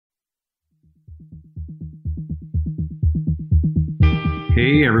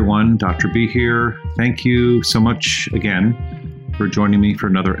Hey everyone, Dr. B here. Thank you so much again for joining me for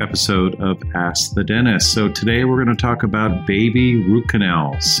another episode of Ask the Dentist. So today we're going to talk about baby root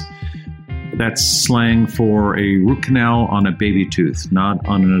canals. That's slang for a root canal on a baby tooth, not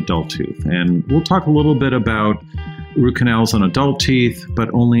on an adult tooth. And we'll talk a little bit about root canals on adult teeth, but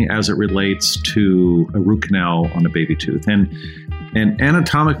only as it relates to a root canal on a baby tooth. And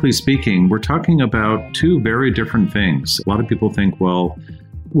anatomically speaking, we're talking about two very different things. A lot of people think, well,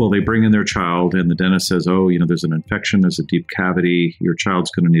 they bring in their child and the dentist says, there's an infection, there's a deep cavity, your child's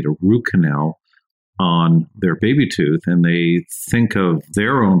going to need a root canal on their baby tooth. And they think of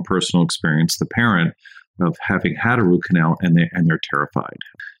their own personal experience, the parent, of having had a root canal, and they're terrified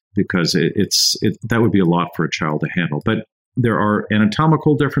because that would be a lot for a child to handle. But there are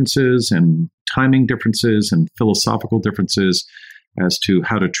anatomical differences and timing differences and philosophical differences as to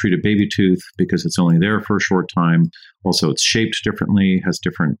how to treat a baby tooth because it's only there for a short time. Also, it's shaped differently, has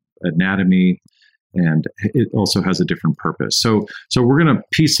different anatomy, and it also has a different purpose. So we're going to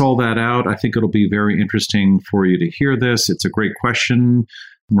piece all that out. I think it'll be very interesting for you to hear this. It's a great question.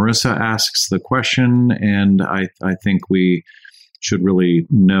 Marissa asks the question, and I think we should really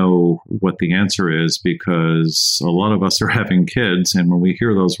know what the answer is because a lot of us are having kids, and when we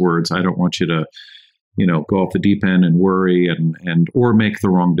hear those words, I don't want you to go off the deep end and worry or make the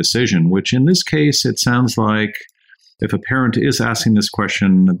wrong decision, which in this case, it sounds like if a parent is asking this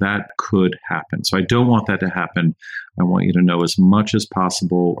question, that could happen. So I don't want that to happen. I want you to know as much as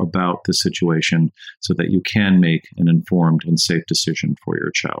possible about the situation so that you can make an informed and safe decision for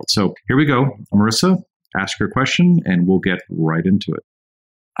your child. So here we go. Marissa, ask your question and we'll get right into it.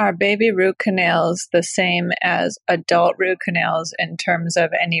 Are baby root canals the same as adult root canals in terms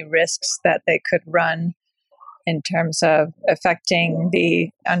of any risks that they could run in terms of affecting the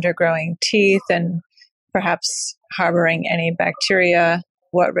undergrowing teeth and perhaps harboring any bacteria?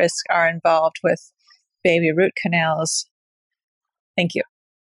 What risks are involved with baby root canals? Thank you.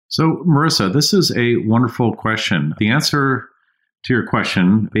 So, Marissa, this is a wonderful question. The answer to your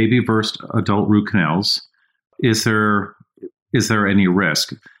question, baby versus adult root canals, is there any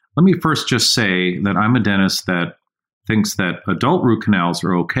risk? Let me first just say that I'm a dentist that thinks that adult root canals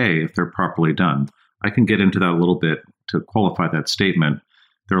are okay if they're properly done. I can get into that a little bit to qualify that statement.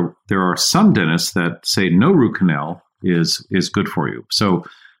 There are some dentists that say no root canal is good for you. So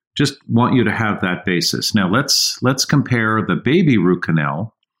just want you to have that basis. Now let's compare the baby root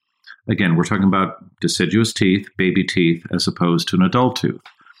canal. Again, we're talking about deciduous teeth, baby teeth, as opposed to an adult tooth.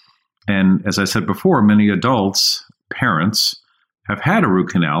 And as I said before, many adults, parents, have had a root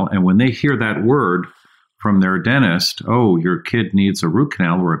canal, and when they hear that word from their dentist, your kid needs a root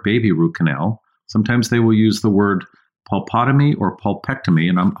canal or a baby root canal, sometimes they will use the word pulpotomy or pulpectomy,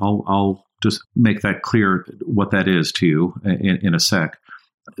 and I'll just make that clear what that is to you in a sec.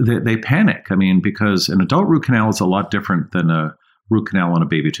 They panic, because an adult root canal is a lot different than a root canal on a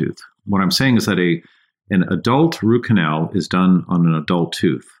baby tooth. What I'm saying is that an adult root canal is done on an adult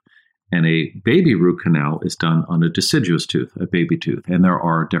tooth, and a baby root canal is done on a deciduous tooth, a baby tooth, and there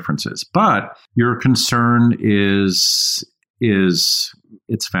are differences. But your concern is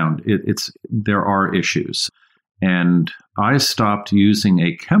there are issues. And I stopped using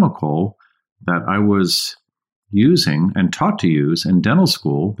a chemical that I was using and taught to use in dental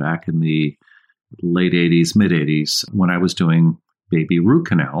school back in the late 80s, mid 80s, when I was doing baby root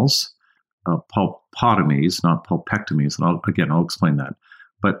canals, pulpotomies, not pulpectomies. And I'll explain that.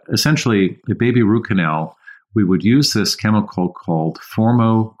 But essentially, a baby root canal, we would use this chemical called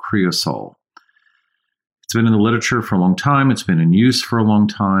formocreosol. It's been in the literature for a long time. It's been in use for a long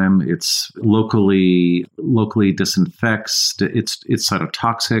time. It's locally disinfects. It's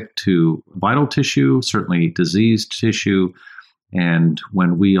cytotoxic to vital tissue, certainly diseased tissue. And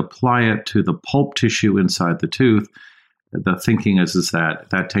when we apply it to the pulp tissue inside the tooth, the thinking is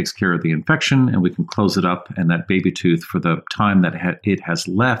that takes care of the infection and we can close it up, and that baby tooth, for the time that it has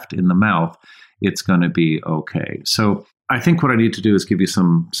left in the mouth, it's going to be okay. So I think what I need to do is give you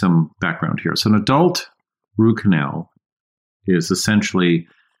some background here. So an adult root canal is essentially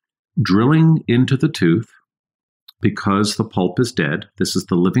drilling into the tooth because the pulp is dead. This is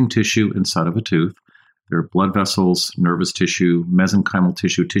the living tissue inside of a tooth. There are blood vessels, nervous tissue, mesenchymal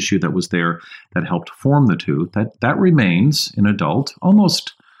tissue that was there that helped form the tooth. That remains in adult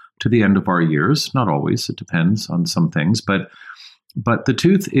almost to the end of our years. Not always. It depends on some things. But the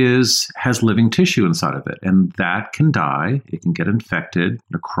tooth has living tissue inside of it, and that can die. It can get infected,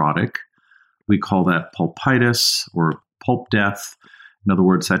 necrotic. We call that pulpitis or pulp death. In other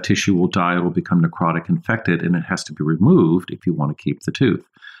words, that tissue will die, it will become necrotic, infected, and it has to be removed if you want to keep the tooth.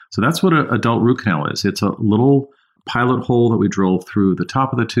 So that's what an adult root canal is. It's a little pilot hole that we drill through the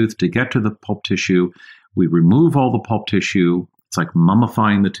top of the tooth to get to the pulp tissue. We remove all the pulp tissue. It's like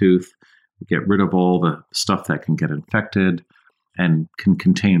mummifying the tooth. We get rid of all the stuff that can get infected and can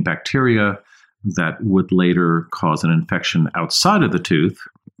contain bacteria that would later cause an infection outside of the tooth,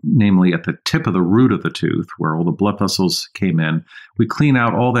 namely at the tip of the root of the tooth where all the blood vessels came in. We clean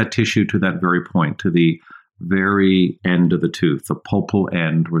out all that tissue to that very point, to the very end of the tooth, the pulpal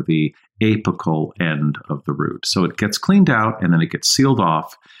end or the apical end of the root. So it gets cleaned out and then it gets sealed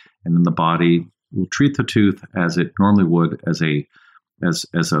off, and then the body will treat the tooth as it normally would as a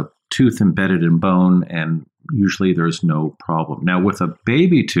tooth embedded in bone, and usually there's no problem. Now with a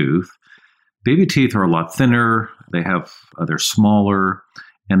baby tooth, baby teeth are a lot thinner. They're smaller,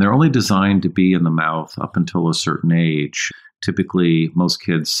 and they're only designed to be in the mouth up until a certain age. Typically, most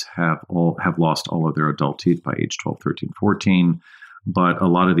kids have lost all of their adult teeth by age 12, 13, 14. But a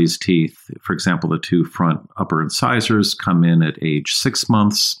lot of these teeth, for example, the two front upper incisors come in at age 6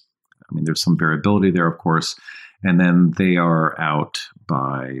 months. I mean, there's some variability there, of course. And then they are out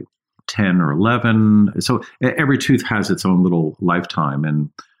by 10 or 11. So every tooth has its own little lifetime.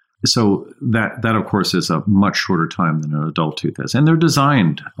 And so that of course, is a much shorter time than an adult tooth is. And they're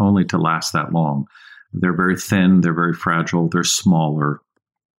designed only to last that long. They're very thin, they're very fragile, they're smaller,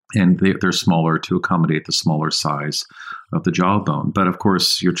 and they're smaller to accommodate the smaller size of the jawbone. But of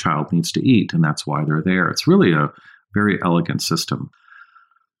course, your child needs to eat, and that's why they're there. It's really a very elegant system.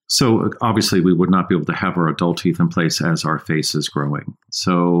 So obviously, we would not be able to have our adult teeth in place as our face is growing.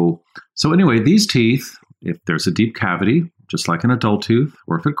 So anyway, these teeth, if there's a deep cavity, just like an adult tooth,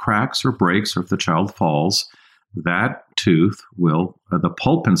 or if it cracks or breaks, or if the child falls, that tooth the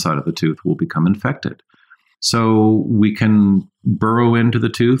pulp inside of the tooth will become infected. So we can burrow into the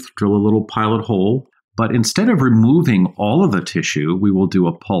tooth, drill a little pilot hole, but instead of removing all of the tissue, we will do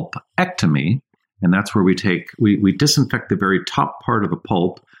a pulpectomy. And that's where we disinfect the very top part of the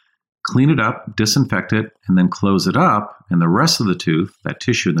pulp, clean it up, disinfect it, and then close it up. And the rest of the tooth, that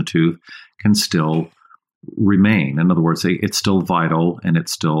tissue in the tooth, can still remain. In other words, it's still vital, and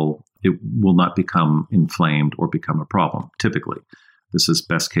it will not become inflamed or become a problem, typically. This is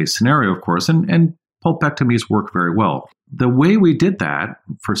best case scenario, of course, and pulpectomies work very well. The way we did that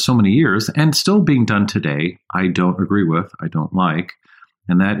for so many years, and still being done today, I don't agree with, I don't like,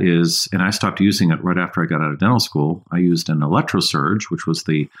 and that is, and I stopped using it right after I got out of dental school. I used an electrosurge, which was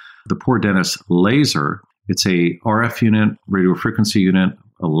the poor dentist laser. It's a RF unit, radio frequency unit,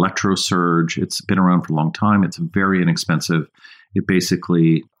 electrosurge. It's been around for a long time. It's very inexpensive. It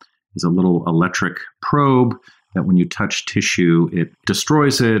basically is a little electric probe that when you touch tissue, it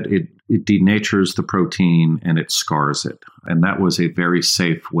destroys it, it denatures the protein, and it scars it. And that was a very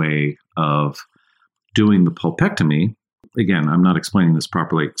safe way of doing the pulpectomy. Again, I'm not explaining this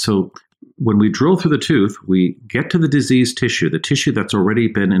properly. So when we drill through the tooth, we get to the diseased tissue, the tissue that's already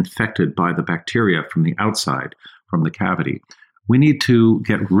been infected by the bacteria from the outside, from the cavity. We need to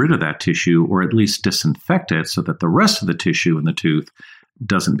get rid of that tissue, or at least disinfect it, so that the rest of the tissue in the tooth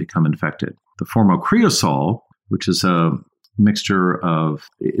doesn't become infected. The formocreosol, which is a mixture of,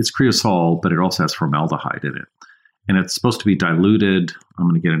 it's creosol, but it also has formaldehyde in it. And it's supposed to be diluted. I'm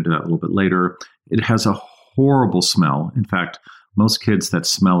going to get into that a little bit later. It has a horrible smell. In fact, most kids that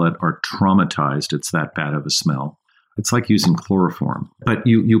smell it are traumatized. It's that bad of a smell. It's like using chloroform. But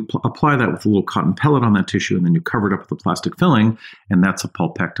you apply that with a little cotton pellet on that tissue, and then you cover it up with a plastic filling, and that's a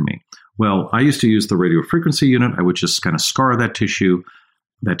pulpectomy. Well, I used to use the radio frequency unit. I would just kind of scar that tissue.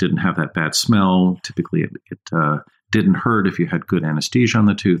 That didn't have that bad smell. Typically, it didn't hurt if you had good anesthesia on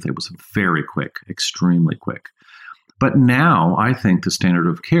the tooth. It was very quick, extremely quick. But now I think the standard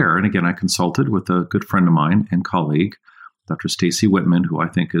of care, and again, I consulted with a good friend of mine and colleague, Dr. Stacy Whitman, who I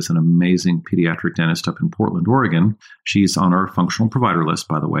think is an amazing pediatric dentist up in Portland, Oregon. She's on our functional provider list,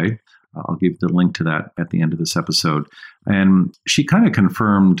 by the way. I'll give the link to that at the end of this episode. And she kind of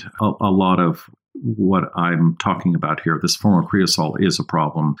confirmed a lot of what I'm talking about here. This formocreosol is a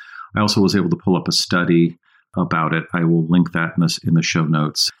problem. I also was able to pull up a study about it. I will link that in the show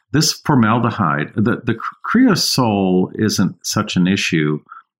notes. This formaldehyde, the creosol isn't such an issue,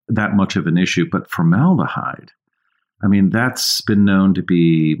 that much of an issue, but formaldehyde, I mean, that's been known to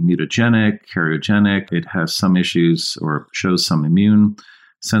be mutagenic, karyogenic. It has some issues or shows some immune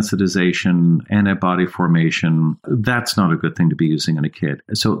sensitization, antibody formation. That's not a good thing to be using in a kid.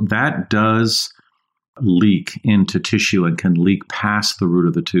 So that does leak into tissue and can leak past the root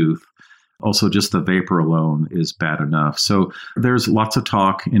of the tooth. Also, just the vapor alone is bad enough. So there's lots of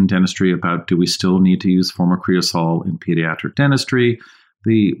talk in dentistry about, do we still need to use formocreosol in pediatric dentistry?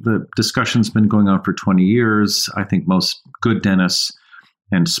 The discussion's been going on for 20 years. I think most good dentists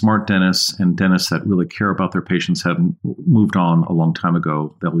And smart dentists and dentists that really care about their patients have moved on a long time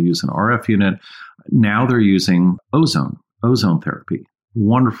ago. They'll use an RF unit. Now they're using ozone therapy.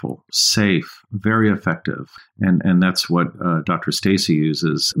 Wonderful, safe, very effective. And that's what Dr. Stacy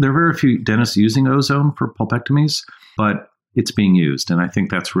uses. There are very few dentists using ozone for pulpectomies, but it's being used. And I think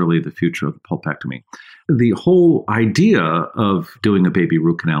that's really the future of the pulpectomy. The whole idea of doing a baby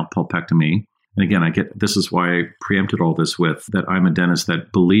root canal pulpectomy, and again, this is why I preempted all this with that I'm a dentist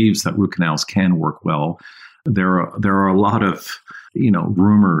that believes that root canals can work well. There are a lot of,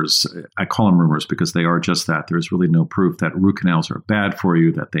 rumors. I call them rumors because they are just that. There's really no proof that root canals are bad for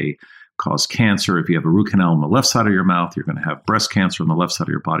you, that they cause cancer. If you have a root canal on the left side of your mouth, you're going to have breast cancer on the left side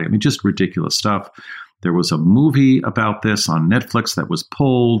of your body. I mean, just ridiculous stuff. There was a movie about this on Netflix that was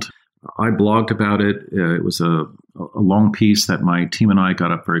pulled. I blogged about it. It was a long piece that my team and I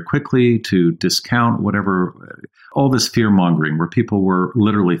got up very quickly to discount whatever, all this fear mongering where people were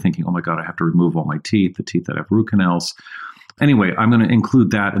literally thinking, oh my God, I have to remove all my teeth, the teeth that have root canals. Anyway, I'm going to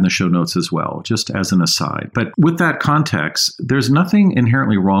include that in the show notes as well, just as an aside. But with that context, there's nothing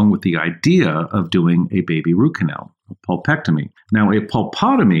inherently wrong with the idea of doing a baby root canal, a pulpectomy. Now, a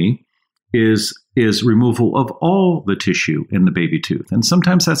pulpotomy is removal of all the tissue in the baby tooth. And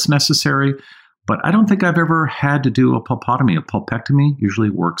sometimes that's necessary, but I don't think I've ever had to do a pulpotomy. A pulpectomy usually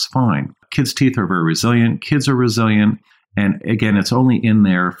works fine. Kids' teeth are very resilient. Kids are resilient. And again, it's only in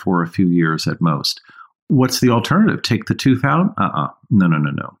there for a few years at most. What's the alternative? Take the tooth out?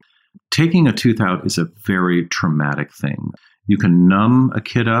 No. Taking a tooth out is a very traumatic thing. You can numb a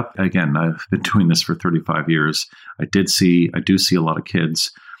kid up. Again, I've been doing this for 35 years. I do see a lot of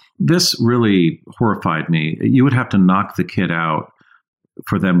kids. This really horrified me. You would have to knock the kid out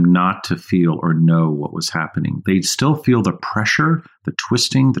for them not to feel or know what was happening. They'd still feel the pressure, the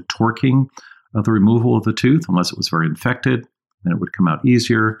twisting, the torquing of the removal of the tooth, unless it was very infected. Then it would come out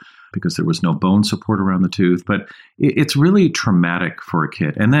easier because there was no bone support around the tooth. But it's really traumatic for a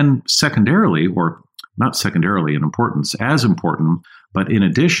kid. And then secondarily, or not secondarily in importance, as important, but in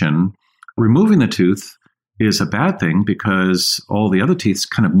addition, removing the tooth is a bad thing because all the other teeth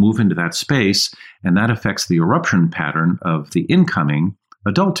kind of move into that space, and that affects the eruption pattern of the incoming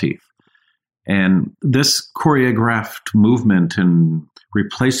adult teeth. And this choreographed movement and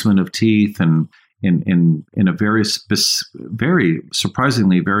replacement of teeth and in a very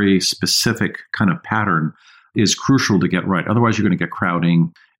surprisingly very specific kind of pattern is crucial to get right. Otherwise, you're going to get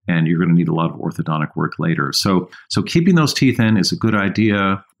crowding and you're going to need a lot of orthodontic work later. So keeping those teeth in is a good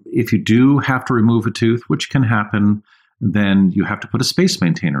idea. If you do have to remove a tooth, which can happen, then you have to put a space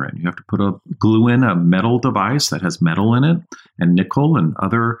maintainer in. You have to glue in a metal device that has metal in it and nickel and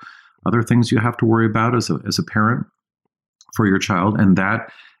other things you have to worry about as a parent for your child. And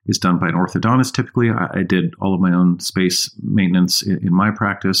that is done by an orthodontist typically. I did all of my own space maintenance in my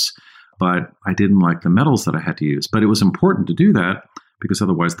practice, but I didn't like the metals that I had to use. But it was important to do that because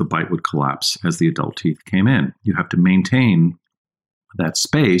otherwise the bite would collapse as the adult teeth came in. You have to maintain that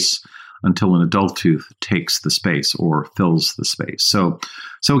space until an adult tooth takes the space or fills the space. So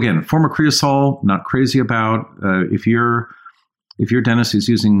again, formocreosol, not crazy about. If your dentist is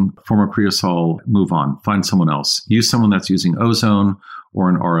using formocreosol, move on. Find someone else. Use someone that's using ozone or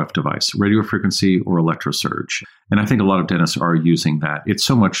an RF device, radiofrequency or electrosurge. And I think a lot of dentists are using that. It's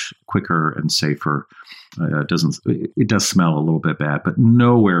so much quicker and safer. It does smell a little bit bad, but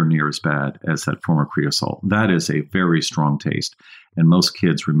nowhere near as bad as that formocreosol. That is a very strong taste. And most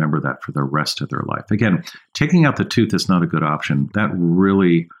kids remember that for the rest of their life. Again, taking out the tooth is not a good option. That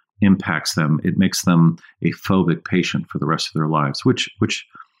really impacts them. It makes them a phobic patient for the rest of their lives, which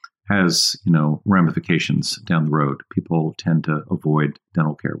has, ramifications down the road. People tend to avoid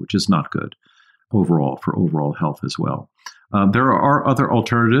dental care, which is not good overall for overall health as well. There are other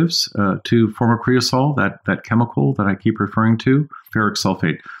alternatives to formocreosol, that chemical that I keep referring to, ferric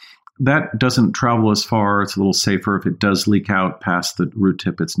sulfate. That doesn't travel as far. It's a little safer. If it does leak out past the root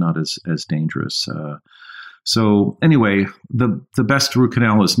tip, it's not as dangerous. So anyway, the best root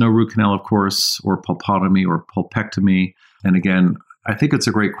canal is no root canal, of course, or pulpotomy or pulpectomy. And again, I think it's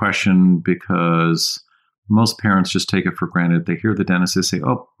a great question because most parents just take it for granted. They hear the dentist, they say,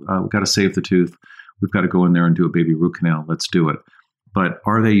 we've got to save the tooth. We've got to go in there and do a baby root canal. Let's do it. But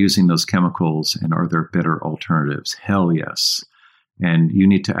are they using those chemicals and are there better alternatives? Hell yes. And you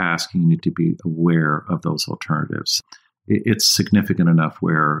need to ask, you need to be aware of those alternatives. It's significant enough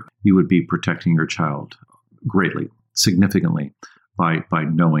where you would be protecting your child greatly, significantly by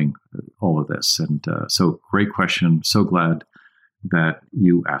knowing all of this. And so great question. So glad that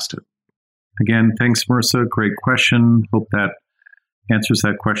you asked it. Again, thanks, Marissa. Great question. Hope that answers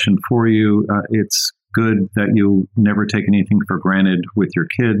that question for you. It's good that you never take anything for granted with your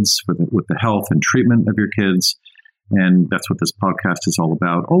kids, with the health and treatment of your kids. And that's what this podcast is all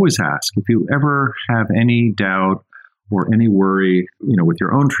about. Always ask. If you ever have any doubt or any worry, with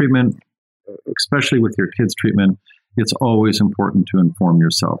your own treatment, especially with your kids' treatment, it's always important to inform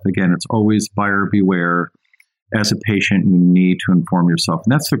yourself. Again, it's always buyer beware. As a patient, you need to inform yourself.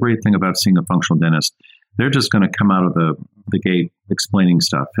 And that's the great thing about seeing a functional dentist. They're just going to come out of the gate explaining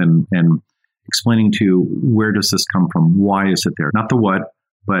stuff and explaining to you, where does this come from? Why is it there? Not the what,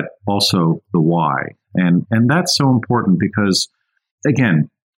 but also the why. And that's so important because, again,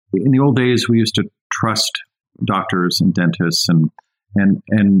 in the old days, we used to trust doctors and dentists, and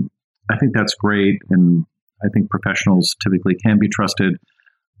I think that's great. And I think professionals typically can be trusted.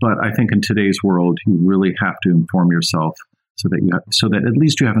 But I think in today's world, you really have to inform yourself so that at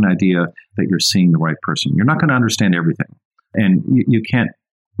least you have an idea that you're seeing the right person. You're not going to understand everything, and you can't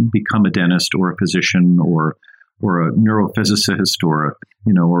become a dentist or a physician or a neurophysicist or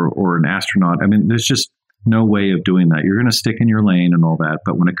an astronaut. I mean, there's just no way of doing that. You're going to stick in your lane and all that.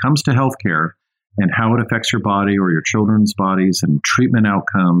 But when it comes to healthcare and how it affects your body or your children's bodies and treatment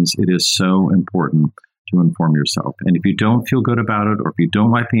outcomes, it is so important to inform yourself. And if you don't feel good about it, or if you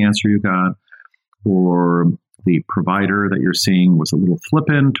don't like the answer you got, or the provider that you're seeing was a little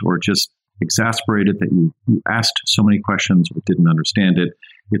flippant or just exasperated that you asked so many questions or didn't understand it,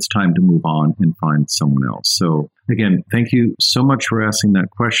 it's time to move on and find someone else. So again, thank you so much for asking that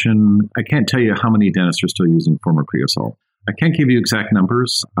question. I can't tell you how many dentists are still using formocreosol. I can't give you exact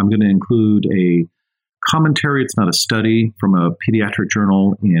numbers. I'm going to include a commentary. It's not a study, from a pediatric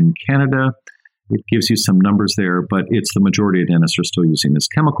journal in Canada. It gives you some numbers there, but it's the majority of dentists are still using this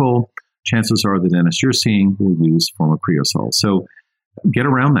chemical. Chances are the dentist you're seeing will use formocreosol. So get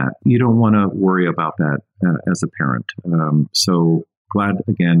around that. You don't want to worry about that as a parent. So glad,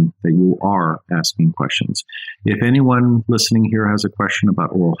 again, that you are asking questions. If anyone listening here has a question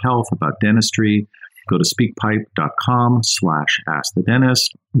about oral health, about dentistry, go to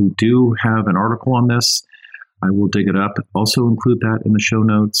speakpipe.com/askthedentist. We do have an article on this. I will dig it up. Also include that in the show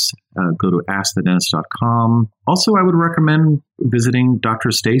notes. Go to askthedentist.com. Also, I would recommend visiting Dr.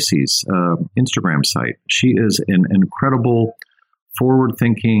 Stacy's Instagram site. She is an incredible,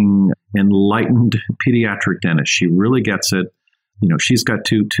 forward-thinking, enlightened pediatric dentist. She really gets it. She's got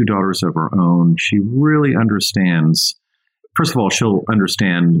two daughters of her own. She really understands. First of all, she'll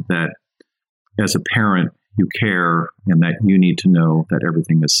understand that as a parent, you care and that you need to know that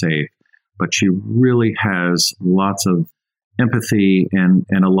everything is safe. But she really has lots of empathy and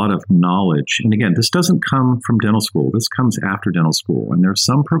a lot of knowledge. And again, this doesn't come from dental school. This comes after dental school. And there are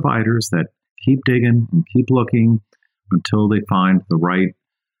some providers that keep digging and keep looking until they find the right,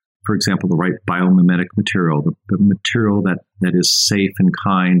 for example, the right biomimetic material, the material that is safe and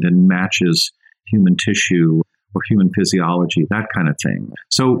kind and matches human tissue or human physiology, that kind of thing.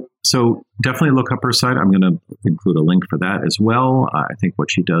 So definitely look up her site. I'm going to include a link for that as well. I think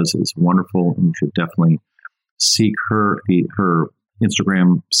what she does is wonderful, and you should definitely seek her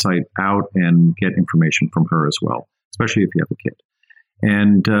Instagram site out and get information from her as well, especially if you have a kid.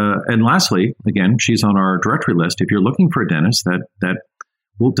 And lastly, again, she's on our directory list. If you're looking for a dentist that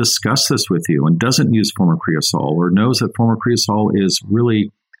will discuss this with you and doesn't use formocreosol, or knows that formocreosol is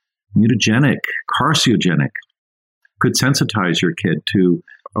really mutagenic, carcinogenic, could sensitize your kid to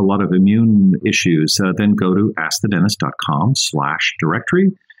a lot of immune issues, then go to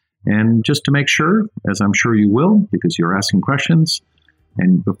askthedentist.com/directory. And just to make sure, as I'm sure you will, because you're asking questions,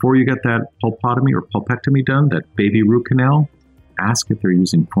 and before you get that pulpotomy or pulpectomy done, that baby root canal, ask if they're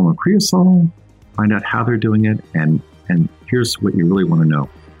using formocreosol, find out how they're doing it, and here's what you really want to know.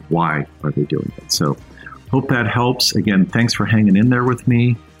 Why are they doing it? So hope that helps. Again, thanks for hanging in there with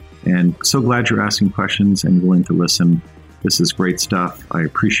me. And so glad you're asking questions and willing to listen. This is great stuff. I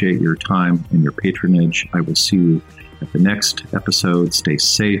appreciate your time and your patronage. I will see you at the next episode. Stay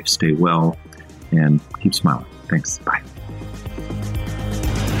safe, stay well, and keep smiling. Thanks. Bye.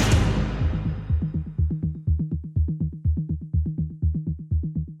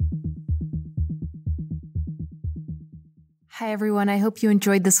 Hi, everyone. I hope you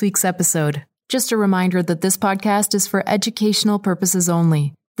enjoyed this week's episode. Just a reminder that this podcast is for educational purposes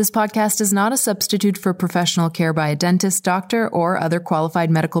only. This podcast is not a substitute for professional care by a dentist, doctor, or other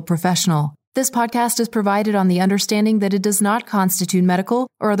qualified medical professional. This podcast is provided on the understanding that it does not constitute medical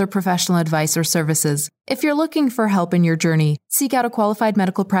or other professional advice or services. If you're looking for help in your journey, seek out a qualified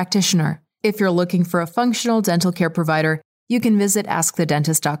medical practitioner. If you're looking for a functional dental care provider, you can visit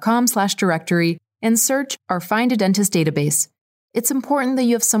askthedentist.com/directory and search our Find a Dentist database. It's important that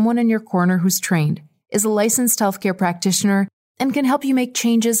you have someone in your corner who's trained, is a licensed healthcare practitioner, and can help you make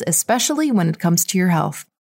changes, especially when it comes to your health.